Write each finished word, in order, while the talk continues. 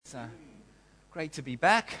It's great to be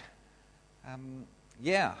back.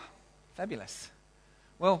 Fabulous.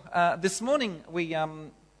 Well, this morning we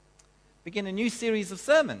begin a new series of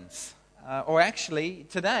sermons. Or actually,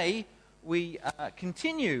 today we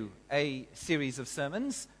continue a series of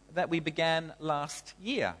sermons that we began last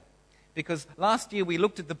year. Because last year we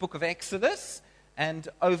looked at the book of Exodus, and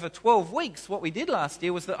over 12 weeks, what we did last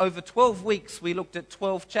year was that over 12 weeks we looked at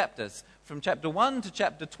 12 chapters, from chapter 1 to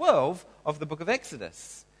chapter 12 of the book of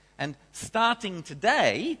Exodus. And starting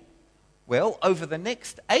today, well, over the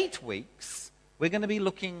next 8 weeks, we're going to be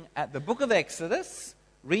looking at the book of Exodus,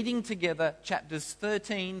 reading together chapters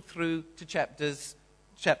 13 through to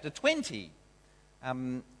chapter 20.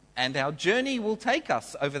 And our journey will take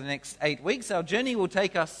us over the next 8 weeks. Our journey will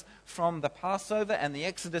take us from the Passover and the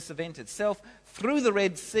Exodus event itself, through the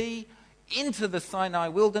Red Sea, into the Sinai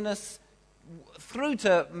wilderness, through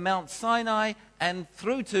to Mount Sinai, and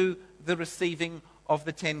through to the receiving of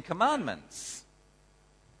the Ten Commandments.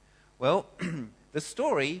 Well, the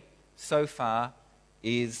story so far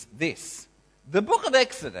is this. The book of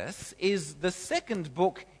Exodus is the second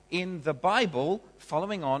book in the Bible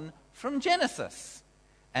following on from Genesis.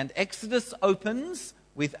 And Exodus opens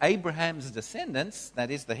with Abraham's descendants, that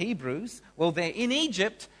is the Hebrews. Well, they're in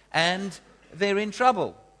Egypt and they're in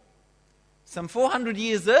trouble. Some 400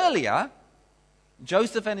 years earlier,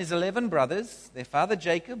 Joseph and his 11 brothers, their father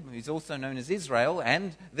Jacob, who's also known as Israel,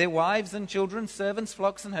 and their wives and children, servants,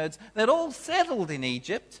 flocks and herds, they'd all settled in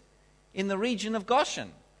Egypt in the region of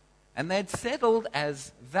Goshen. And they'd settled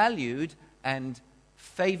as valued and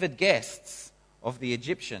favored guests of the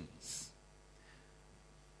Egyptians.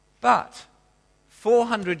 But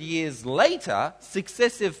 400 years later,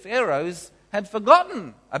 successive pharaohs had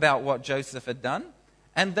forgotten about what Joseph had done,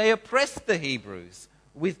 and they oppressed the Hebrews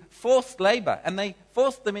with forced labor, and they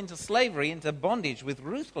forced them into slavery, into bondage with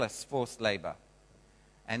ruthless forced labor.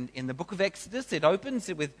 And in the book of Exodus, it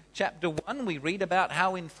opens with chapter 1. We read about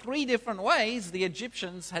how in 3 different ways the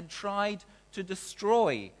Egyptians had tried to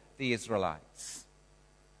destroy the Israelites.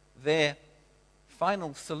 Their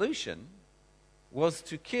final solution was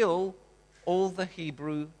to kill all the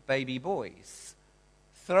Hebrew baby boys,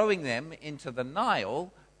 throwing them into the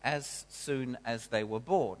Nile as soon as they were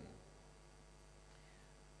born.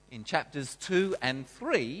 In chapters 2 and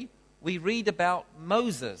 3, we read about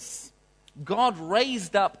Moses. God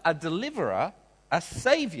raised up a deliverer, a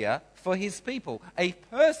savior for his people, a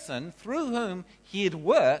person through whom he'd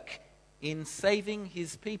work in saving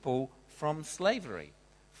his people from slavery,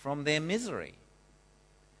 from their misery.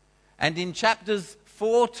 And in chapters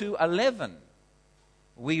 4 to 11,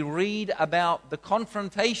 we read about the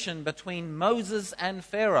confrontation between Moses and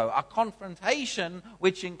Pharaoh, a confrontation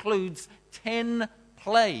which includes 10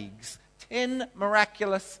 plagues, 10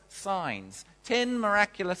 miraculous signs, 10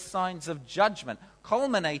 miraculous signs of judgment,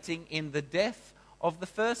 culminating in the death of the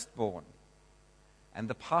firstborn and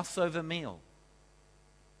the Passover meal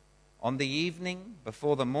on the evening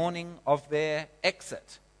before the morning of their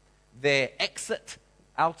exit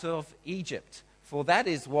out of Egypt. For that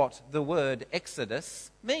is what the word Exodus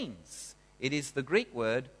means. It is the Greek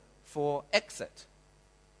word for exit.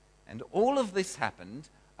 And all of this happened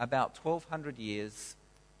about 1,200 years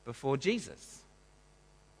before Jesus.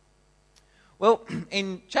 Well,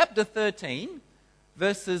 in chapter 13,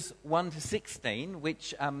 verses 1 to 16,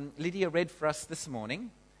 which Lydia read for us this morning,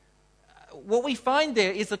 what we find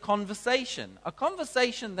there is a conversation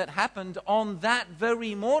that happened on that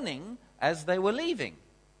very morning as they were leaving.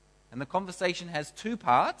 And the conversation has 2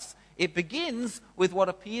 parts. It begins with what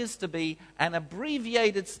appears to be an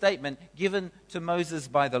abbreviated statement given to Moses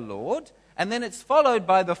by the Lord, and then it's followed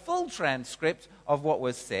by the full transcript of what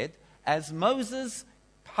was said as Moses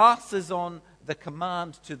passes on the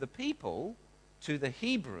command to the people, to the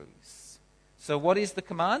Hebrews. So what is the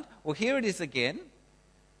command? Well, here it is again.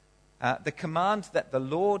 The command that the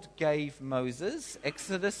Lord gave Moses,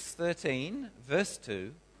 Exodus 13, verse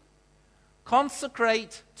 2,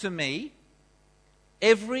 consecrate to me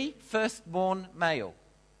every firstborn male,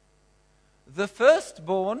 the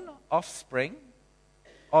firstborn offspring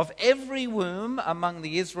of every womb among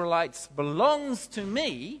the Israelites belongs to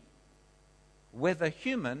me, whether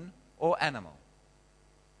human or animal.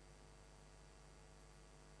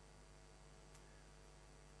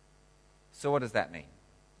 So what does that mean?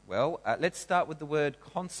 Well, let's start with the word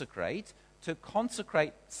consecrate. To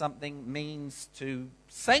consecrate something means to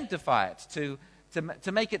sanctify it,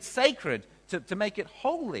 to make it sacred, to make it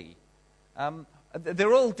holy.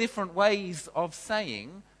 They're all different ways of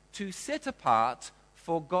saying to set apart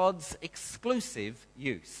for God's exclusive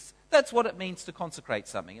use. That's what it means to consecrate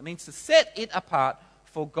something. It means to set it apart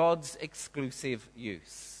for God's exclusive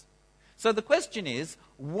use. So the question is,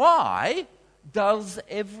 why does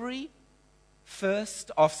every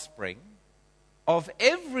first offspring of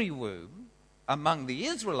every womb among the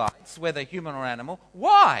Israelites, whether human or animal,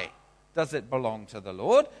 why does it belong to the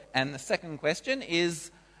Lord? And the second question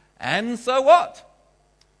is, and so what?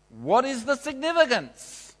 What is the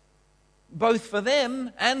significance? Both for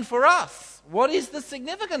them and for us. What is the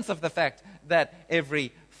significance of the fact that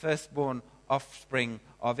every firstborn offspring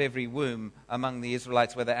of every womb among the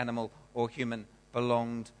Israelites, whether animal or human,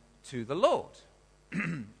 belonged to the Lord?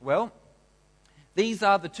 Well, these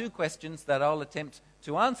are the two questions that I'll attempt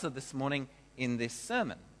to answer this morning in this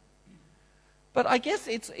sermon. But I guess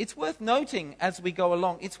it's worth noting as we go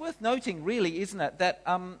along, it's worth noting really, isn't it, that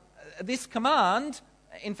this command,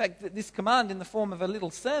 in fact, this command in the form of a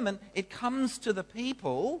little sermon, it comes to the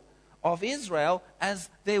people of Israel as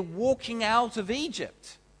they're walking out of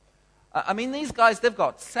Egypt. I mean, these guys, they've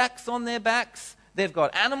got sacks on their backs, they've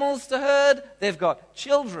got animals to herd, they've got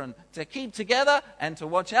children to keep together and to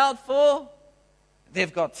watch out for.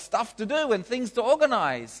 They've got stuff to do and things to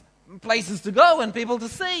organize, places to go and people to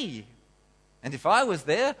see. And if I was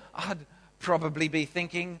there, I'd probably be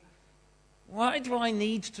thinking, why do I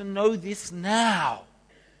need to know this now?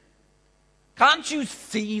 Can't you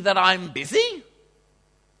see that I'm busy?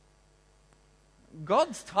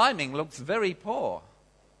 God's timing looks very poor.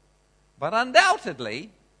 But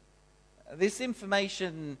undoubtedly, this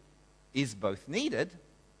information is both needed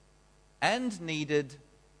and needed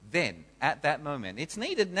then, at that moment. It's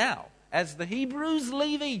needed now. As the Hebrews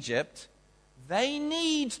leave Egypt, they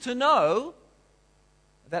need to know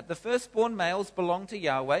that the firstborn males belong to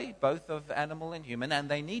Yahweh, both of animal and human, and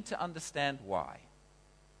they need to understand why.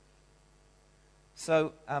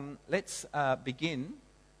 So let's begin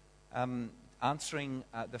answering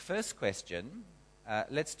the first question.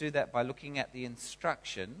 Let's do that by looking at the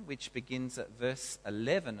instruction, which begins at verse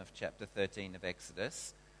 11 of chapter 13 of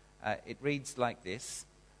Exodus. It reads like this: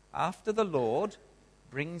 After the Lord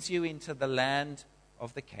brings you into the land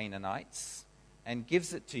of the Canaanites and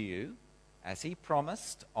gives it to you, as he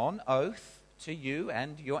promised on oath to you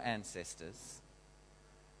and your ancestors,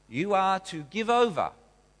 you are to give over,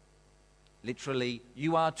 literally,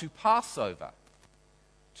 you are to pass over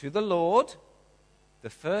to the Lord the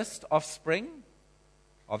first offspring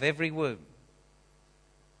of every womb.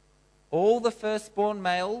 All the firstborn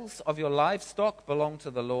males of your livestock belong to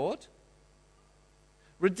the Lord.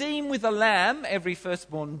 Redeem with a lamb every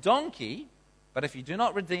firstborn donkey, but if you do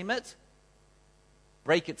not redeem it,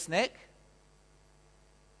 break its neck.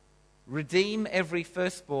 Redeem every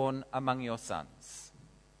firstborn among your sons.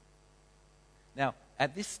 Now,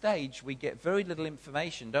 at this stage, we get very little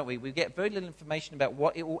information, don't we? We get very little information about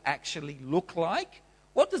what it will actually look like.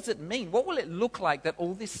 What does it mean? What will it look like that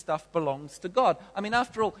all this stuff belongs to God? I mean,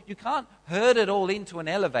 after all, you can't herd it all into an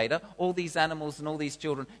elevator, all these animals and all these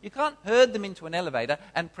children. You can't herd them into an elevator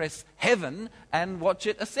and press heaven and watch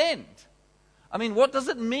it ascend. I mean, what does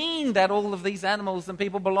it mean that all of these animals and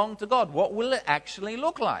people belong to God? What will it actually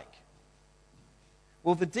look like?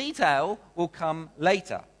 Well, the detail will come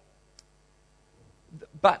later.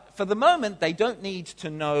 But for the moment, they don't need to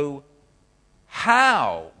know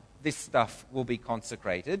how this stuff will be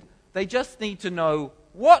consecrated. They just need to know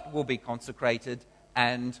what will be consecrated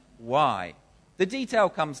and why. The detail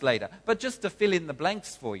comes later. But just to fill in the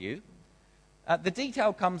blanks for you, the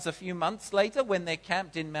detail comes a few months later when they're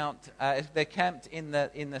camped in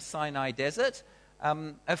the Sinai desert.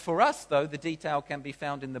 For us, though, the detail can be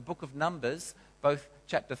found in the book of Numbers, both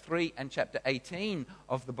chapter 3 and chapter 18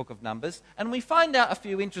 of the book of Numbers. And we find out a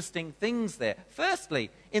few interesting things there.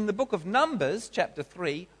 Firstly, in the book of Numbers, chapter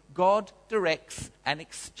 3, God directs an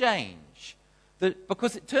exchange.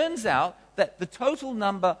 Because it turns out that the total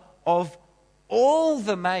number of all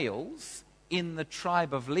the males in the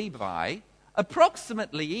tribe of Levi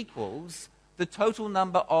approximately equals the total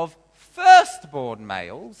number of firstborn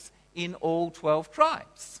males in all 12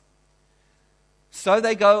 tribes. So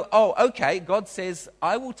they go, oh, okay, God says,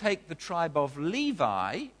 I will take the tribe of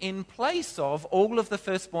Levi in place of all of the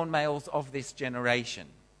firstborn males of this generation.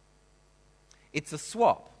 It's a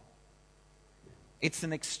swap. It's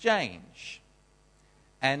an exchange.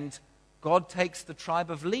 And God takes the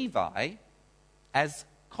tribe of Levi as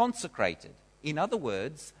consecrated. In other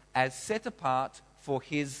words, as set apart for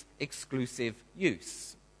his exclusive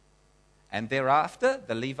use. And thereafter,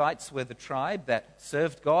 the Levites were the tribe that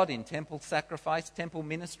served God in temple sacrifice, temple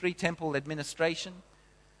ministry, temple administration.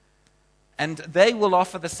 And they will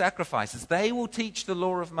offer the sacrifices. They will teach the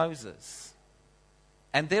law of Moses.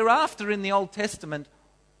 And thereafter in the Old Testament,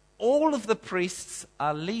 all of the priests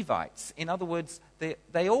are Levites. In other words,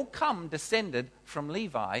 they all come descended from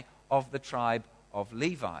Levi of the tribe of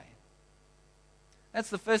Levi. That's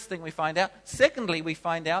the first thing we find out. Secondly, we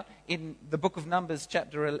find out in the book of Numbers,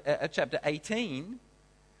 chapter 18,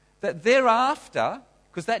 that thereafter,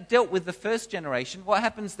 because that dealt with the first generation, what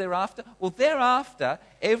happens thereafter? Well, thereafter,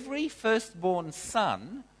 every firstborn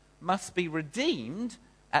son must be redeemed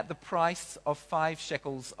at the price of 5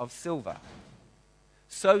 shekels of silver.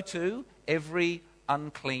 So too, every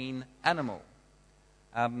unclean animal.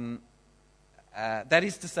 That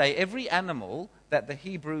is to say, every animal that the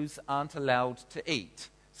Hebrews aren't allowed to eat,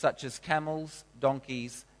 such as camels,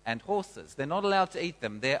 donkeys, and horses. They're not allowed to eat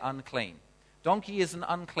them. They're unclean. Donkey is an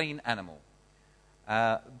unclean animal.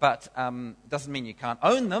 But doesn't mean you can't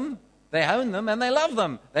own them. They own them and they love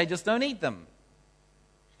them. They just don't eat them.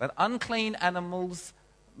 But unclean animals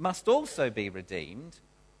must also be redeemed,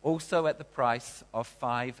 also at the price of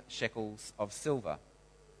 5 shekels of silver.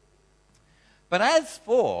 But as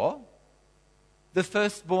for the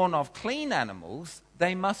firstborn of clean animals,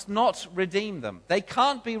 they must not redeem them. They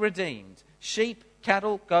can't be redeemed. Sheep,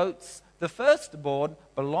 cattle, goats, the firstborn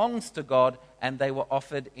belongs to God, and they were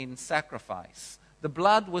offered in sacrifice. The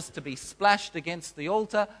blood was to be splashed against the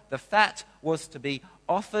altar. The fat was to be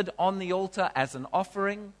offered on the altar as an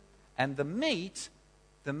offering. And the meat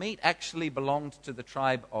actually belonged to the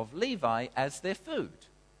tribe of Levi as their food.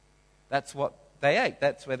 That's what they ate.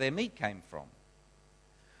 That's where their meat came from.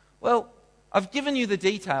 Well, I've given you the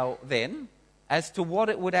detail then as to what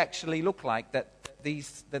it would actually look like that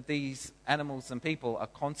these animals and people are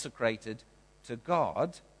consecrated to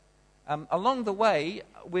God. Along the way,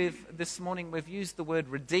 this morning we've used the word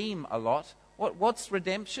redeem a lot. What's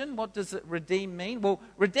redemption? What does it redeem mean? Well,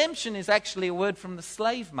 redemption is actually a word from the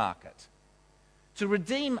slave market. To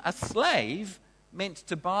redeem a slave meant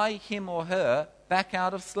to buy him or her back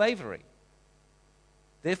out of slavery.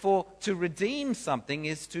 Therefore, to redeem something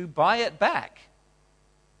is to buy it back,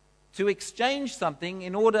 to exchange something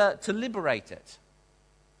in order to liberate it.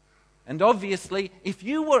 And obviously, if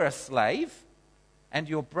you were a slave and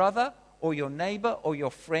your brother or your neighbor or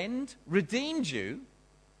your friend redeemed you,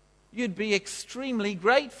 you'd be extremely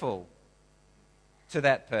grateful to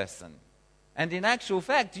that person. And in actual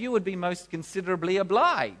fact, you would be most considerably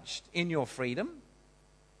obliged in your freedom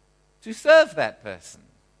to serve that person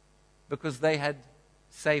because they had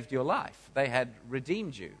saved your life. They had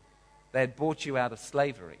redeemed you. They had bought you out of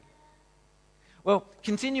slavery. Well,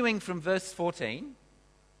 continuing from verse 14,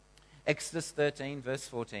 Exodus 13, verse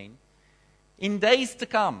 14, in days to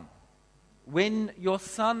come, when your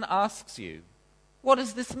son asks you, what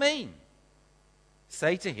does this mean?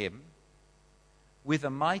 Say to him, with a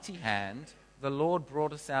mighty hand, the Lord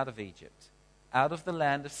brought us out of Egypt, out of the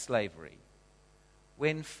land of slavery.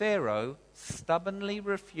 When Pharaoh stubbornly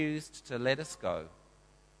refused to let us go,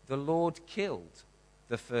 the Lord killed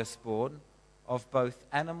the firstborn of both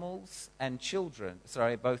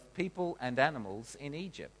both people and animals in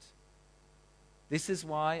Egypt. This is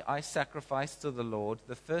why I sacrifice to the Lord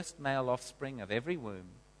the first male offspring of every womb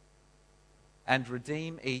and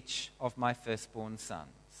redeem each of my firstborn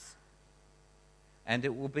sons. And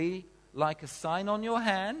it will be like a sign on your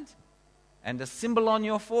hand and a symbol on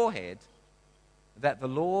your forehead that the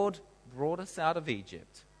Lord brought us out of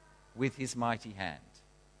Egypt with his mighty hand.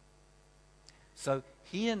 So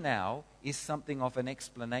here now is something of an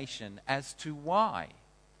explanation as to why.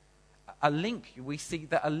 We see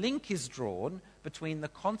that a link is drawn between the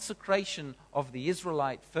consecration of the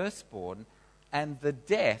Israelite firstborn and the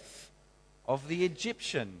death of the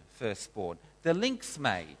Egyptian firstborn. The link's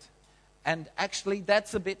made. And actually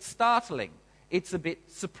that's a bit startling. It's a bit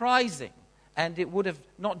surprising. And it would have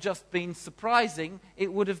not just been surprising,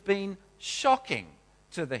 it would have been shocking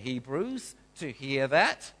to the Hebrews to hear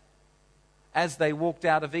that as they walked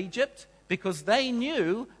out of Egypt, because they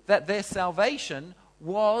knew that their salvation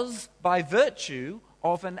was by virtue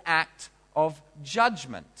of an act of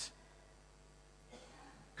judgment.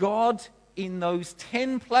 God, in those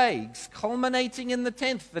 10 plagues, culminating in the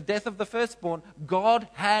 10th, the death of the firstborn, God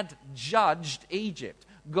had judged Egypt.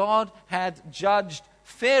 God had judged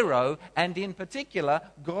Pharaoh, and in particular,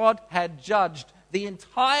 God had judged the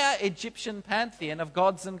entire Egyptian pantheon of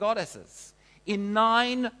gods and goddesses in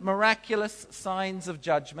 9 miraculous signs of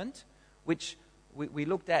judgment, which we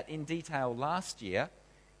looked at in detail last year.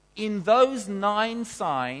 In those 9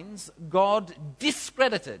 signs, God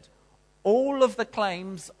discredited all of the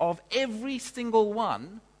claims of every single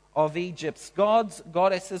one of Egypt's gods,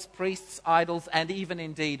 goddesses, priests, idols, and even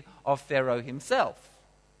indeed of Pharaoh himself.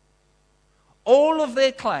 All of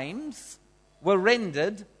their claims were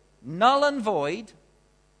rendered null and void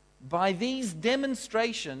by these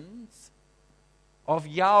demonstrations of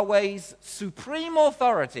Yahweh's supreme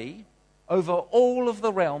authority over all of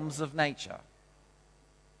the realms of nature.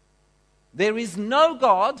 There is no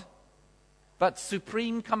God but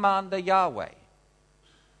Supreme Commander Yahweh,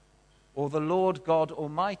 or the Lord God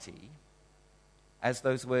Almighty, as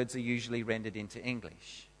those words are usually rendered into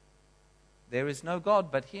English. There is no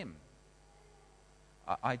God but Him.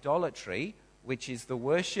 Idolatry, which is the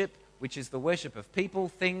worship of people,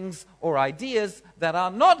 things, or ideas that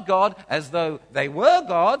are not God, as though they were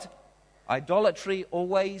God, idolatry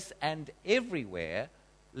always and everywhere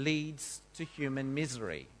leads to human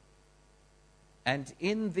misery. And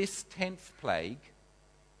in this 10th plague,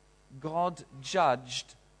 God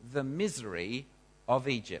judged the misery of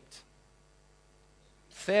Egypt.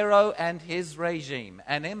 Pharaoh and his regime,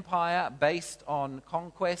 an empire based on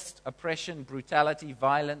conquest, oppression, brutality,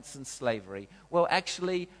 violence, and slavery. Well,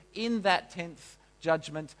 actually, in that 10th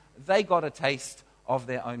judgment, they got a taste of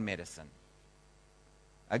their own medicine.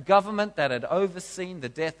 A government that had overseen the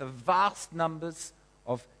death of vast numbers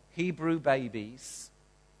of Hebrew babies,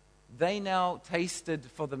 they now tasted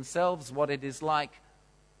for themselves what it is like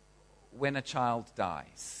when a child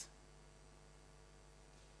dies.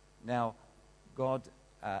 Now, God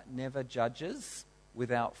never judges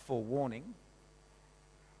without forewarning.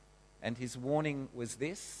 And his warning was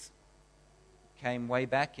this. Came way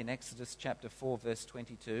back in Exodus chapter 4, verse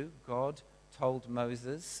 22. God told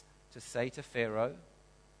Moses to say to Pharaoh,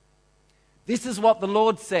 "This is what the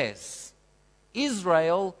Lord says.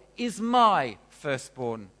 Israel is my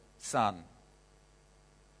firstborn son.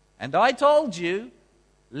 And I told you,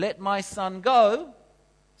 let my son go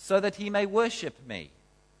so that he may worship me.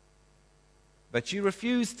 But you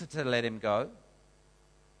refused to let him go,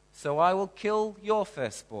 so I will kill your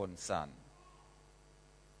firstborn son."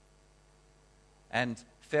 And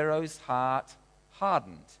Pharaoh's heart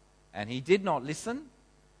hardened, and he did not listen,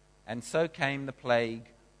 and so came the plague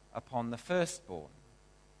upon the firstborn.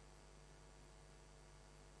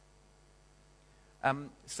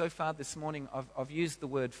 So far this morning, I've used the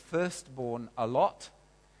word firstborn a lot,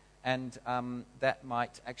 and that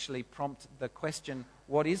might actually prompt the question,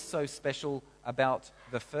 what is so special about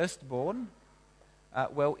the firstborn?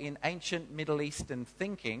 Well, in ancient Middle Eastern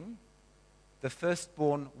thinking, the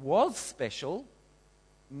firstborn was special,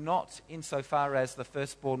 not insofar as the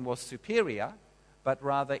firstborn was superior, but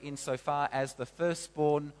rather insofar as the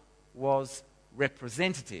firstborn was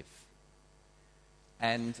representative.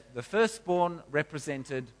 And the firstborn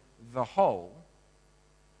represented the whole.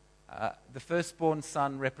 The firstborn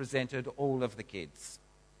son represented all of the kids,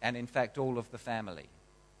 and in fact all of the family,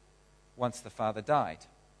 once the father died.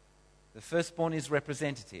 The firstborn is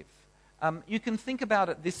representative. You can think about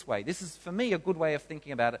it this way. This is, for me, a good way of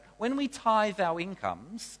thinking about it. When we tithe our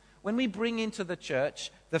incomes, when we bring into the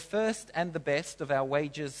church the first and the best of our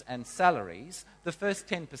wages and salaries, the first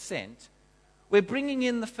 10%, we're bringing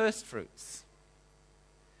in the first fruits.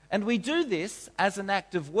 And we do this as an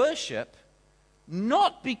act of worship,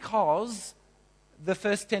 not because the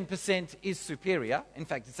first 10% is superior, in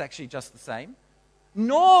fact it's actually just the same,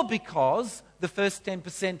 nor because the first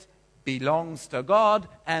 10% belongs to God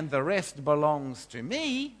and the rest belongs to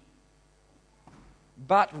me,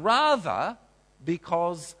 but rather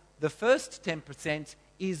because the first 10%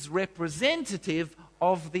 is representative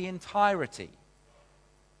of the entirety.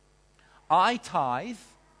 I tithe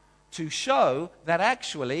to show that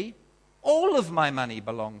actually all of my money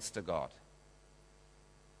belongs to God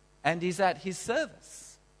and is at His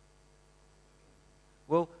service.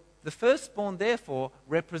 Well, the firstborn, therefore,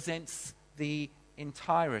 represents the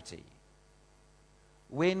entirety.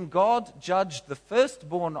 When God judged the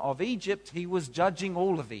firstborn of Egypt, He was judging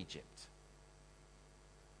all of Egypt.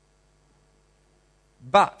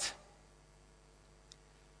 But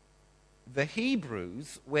the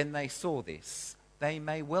Hebrews, when they saw this, they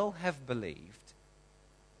may well have believed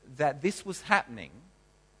that this was happening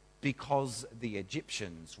because the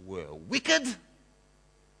Egyptians were wicked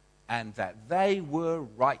and that they were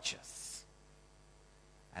righteous.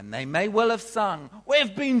 And they may well have sung,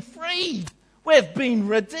 "We've been freed, we've been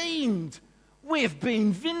redeemed, we've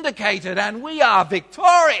been vindicated, and we are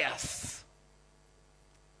victorious."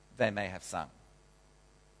 They may have sung.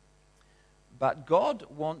 But God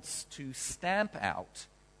wants to stamp out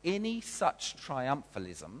any such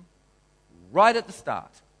triumphalism right at the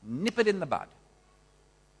start. Nip it in the bud.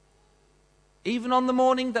 Even on the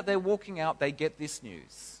morning that they're walking out, they get this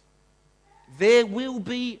news. There will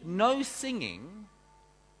be no singing,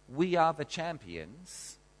 "We are the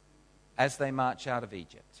champions," as they march out of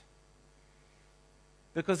Egypt.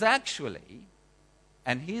 Because actually,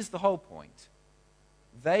 and here's the whole point,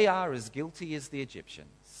 they are as guilty as the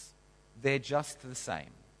Egyptians. They're just the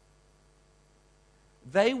same.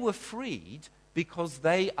 They were freed because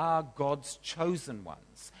they are God's chosen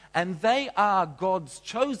ones. and they are God's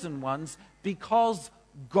chosen ones because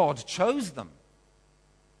God chose them.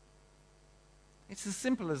 It's as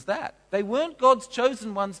simple as that. They weren't God's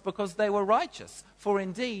chosen ones because they were righteous, for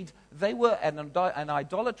indeed they were an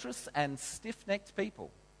idolatrous and stiff-necked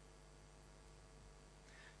people.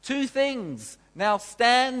 Two things now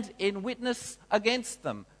stand in witness against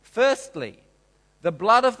them. Firstly, the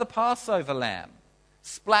blood of the Passover lamb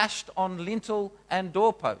splashed on lintel and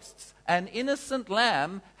doorposts. An innocent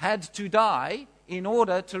lamb had to die in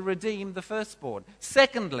order to redeem the firstborn.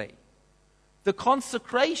 Secondly, the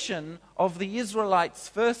consecration of the Israelites'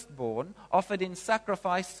 firstborn offered in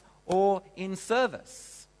sacrifice or in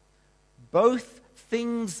service. Both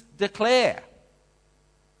things declare,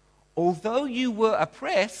 although you were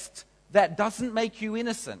oppressed, that doesn't make you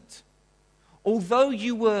innocent. Although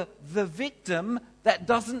you were the victim, that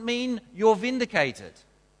doesn't mean you're vindicated.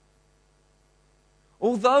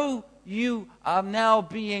 Although you are now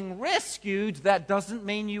being rescued, that doesn't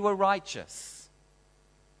mean you are righteous.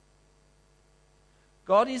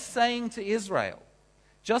 God is saying to Israel,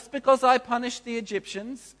 just because I punished the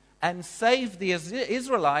Egyptians and saved the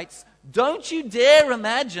Israelites, don't you dare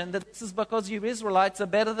imagine that this is because you Israelites are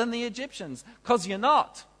better than the Egyptians, because you're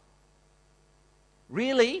not.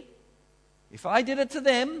 Really, if I did it to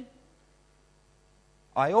them,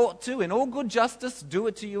 I ought to, in all good justice, do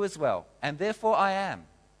it to you as well. And therefore I am.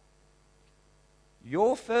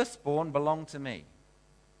 Your firstborn belong to me.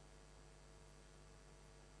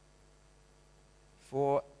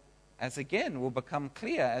 For, as again will become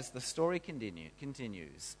clear as the story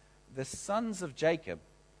continues, the sons of Jacob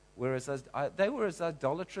were as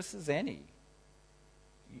idolatrous as any.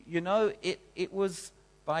 You know, it was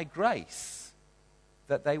by grace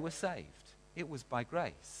that they were saved. It was by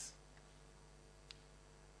grace.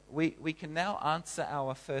 We can now answer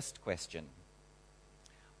our first question.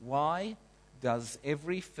 Why does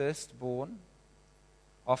every firstborn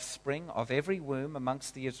offspring of every womb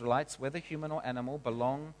amongst the Israelites, whether human or animal,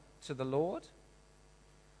 belong to the Lord?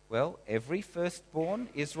 Well, every firstborn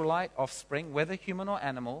Israelite offspring, whether human or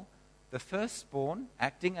animal, the firstborn,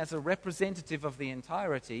 acting as a representative of the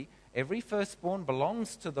entirety, every firstborn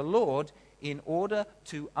belongs to the Lord in order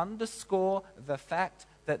to underscore the fact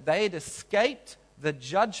that they had escaped the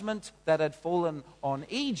judgment that had fallen on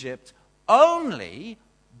Egypt only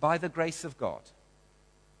by the grace of God.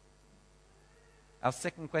 Our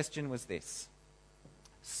second question was this: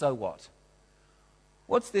 so what?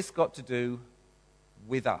 What's this got to do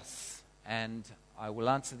with us? And I will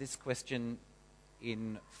answer this question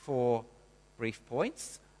in 4 brief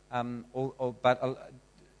points. But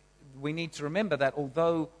we need to remember that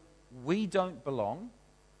although we don't belong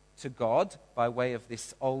to God by way of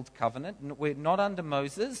this old covenant, we're not under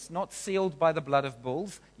Moses, not sealed by the blood of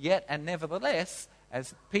bulls, yet and nevertheless,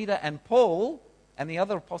 as Peter and Paul and the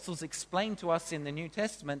other apostles explain to us in the New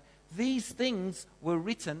Testament, these things were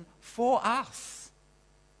written for us.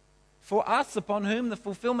 For us, upon whom the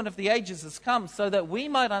fulfillment of the ages has come, so that we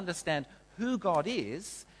might understand who God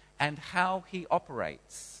is and how he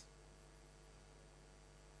operates.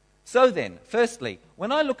 So then, firstly,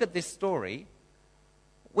 when we look at this story,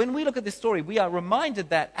 we are reminded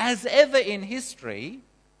that, as ever in history,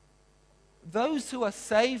 those who are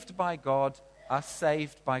saved by God are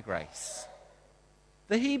saved by grace.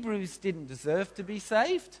 The Hebrews didn't deserve to be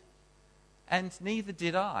saved, and neither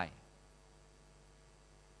did I.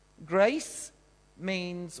 Grace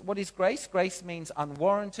means, what is grace? Grace means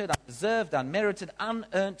unwarranted, undeserved, unmerited,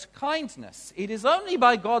 unearned kindness. It is only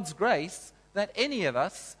by God's grace that any of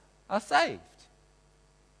us are saved.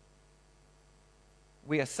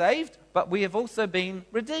 We are saved, but we have also been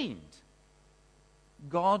redeemed.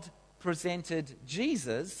 God presented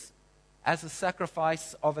Jesus as a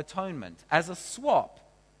sacrifice of atonement, as a swap,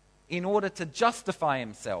 in order to justify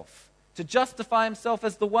himself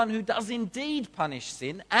as the one who does indeed punish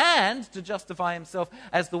sin, and to justify himself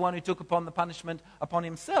as the one who took upon the punishment upon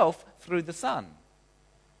himself through the Son.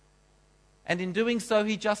 And in doing so,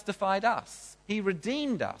 he justified us. He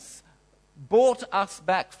redeemed us, bought us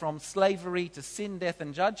back from slavery to sin, death,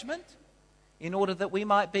 and judgment, in order that we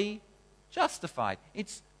might be justified.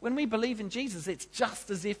 When we believe in Jesus, it's just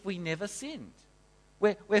as if we never sinned.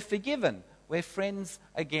 We're forgiven. We're friends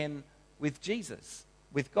again with Jesus,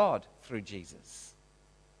 with God through Jesus.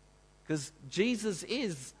 Because Jesus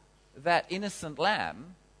is that innocent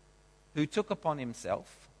lamb who took upon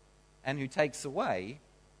himself and who takes away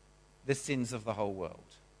the sins of the whole world.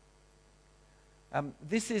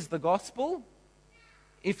 This is the gospel.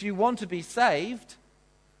 If you want to be saved,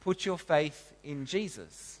 put your faith in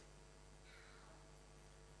Jesus.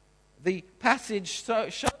 The passage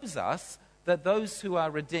shows us that those who are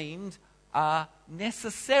redeemed are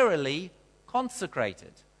necessarily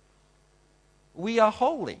consecrated. We are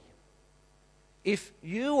holy. If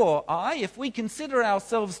you or I, if we consider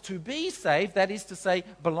ourselves to be saved, that is to say,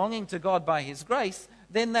 belonging to God by His grace,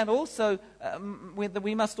 then that also,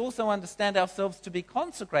 we must also understand ourselves to be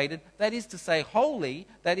consecrated, that is to say, holy,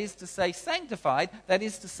 that is to say, sanctified, that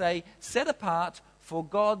is to say, set apart for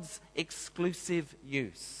God's exclusive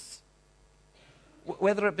use.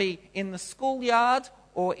 Whether it be in the schoolyard,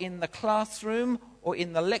 or in the classroom, or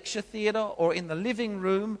in the lecture theatre, or in the living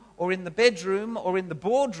room, or in the bedroom, or in the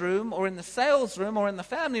boardroom, or in the sales room, or in the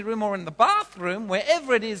family room, or in the bathroom,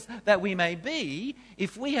 wherever it is that we may be,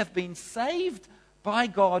 if we have been saved by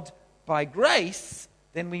God by grace,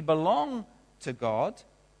 then we belong to God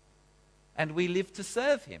and we live to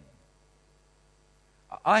serve Him.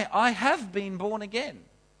 I have been born again,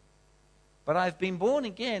 but I've been born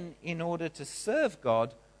again in order to serve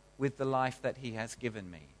God with the life that He has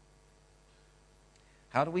given me.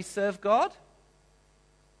 How do we serve God?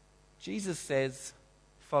 Jesus says,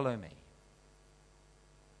 "Follow me."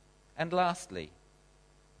 And lastly,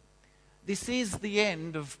 this is the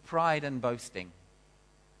end of pride and boasting.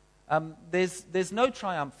 There's no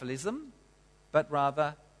triumphalism, but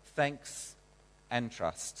rather thanks and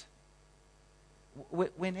trust.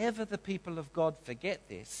 Whenever the people of God forget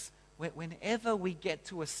this, whenever we get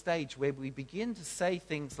to a stage where we begin to say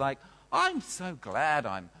things like, "I'm so glad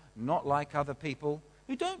I'm not like other people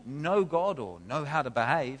who don't know God or know how to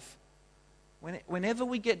behave," whenever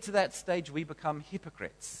we get to that stage, we become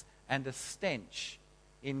hypocrites and a stench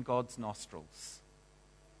in God's nostrils.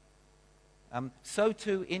 So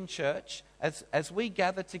too in church, as we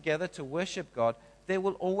gather together to worship God, there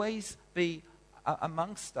will always be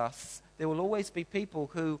amongst us, there will always be people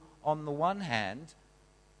who, on the one hand,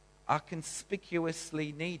 are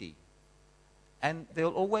conspicuously needy. And there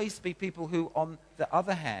will always be people who, on the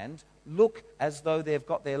other hand, look as though they've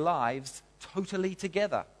got their lives totally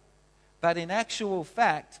together. But in actual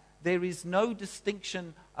fact, there is no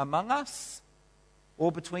distinction among us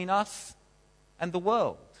or between us and the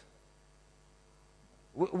world.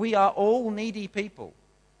 We are all needy people.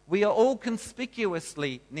 We are all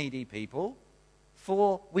conspicuously needy people,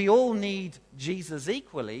 for we all need Jesus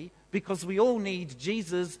equally, because we all need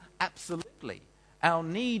Jesus absolutely. Our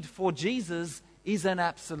need for Jesus is an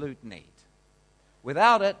absolute need.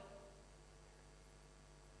 Without it,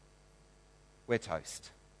 we're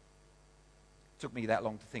toast. It took me that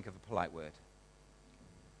long to think of a polite word.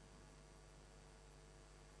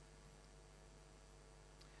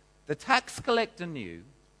 The tax collector knew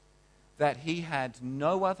that he had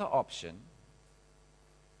no other option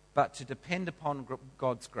but to depend upon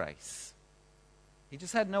God's grace. He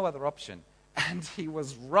just had no other option, and he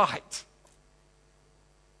was right.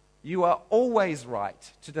 You are always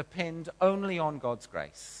right to depend only on God's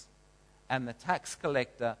grace. And the tax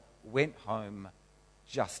collector went home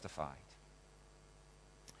justified.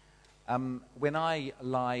 When I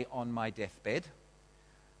lie on my deathbed,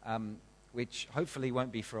 which hopefully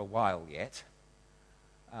won't be for a while yet,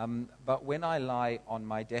 but when I lie on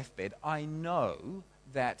my deathbed, I know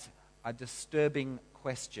that a disturbing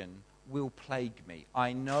question will plague me.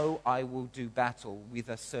 I know I will do battle with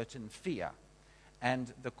a certain fear.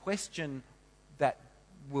 And the question that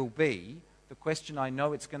will be, the question I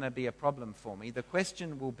know it's going to be a problem for me, the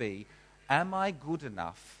question will be, am I good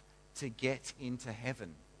enough to get into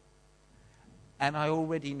heaven? And I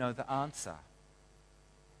already know the answer.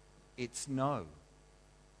 It's no.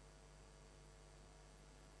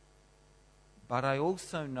 But I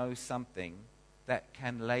also know something that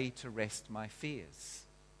can lay to rest my fears.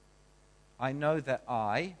 I know that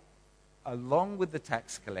I, along with the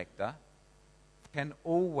tax collector, can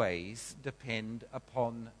always depend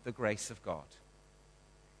upon the grace of God.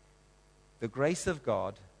 The grace of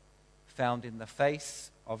God found in the face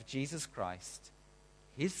of Jesus Christ,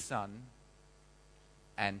 His Son,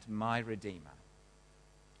 and my Redeemer.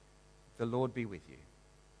 The Lord be with you.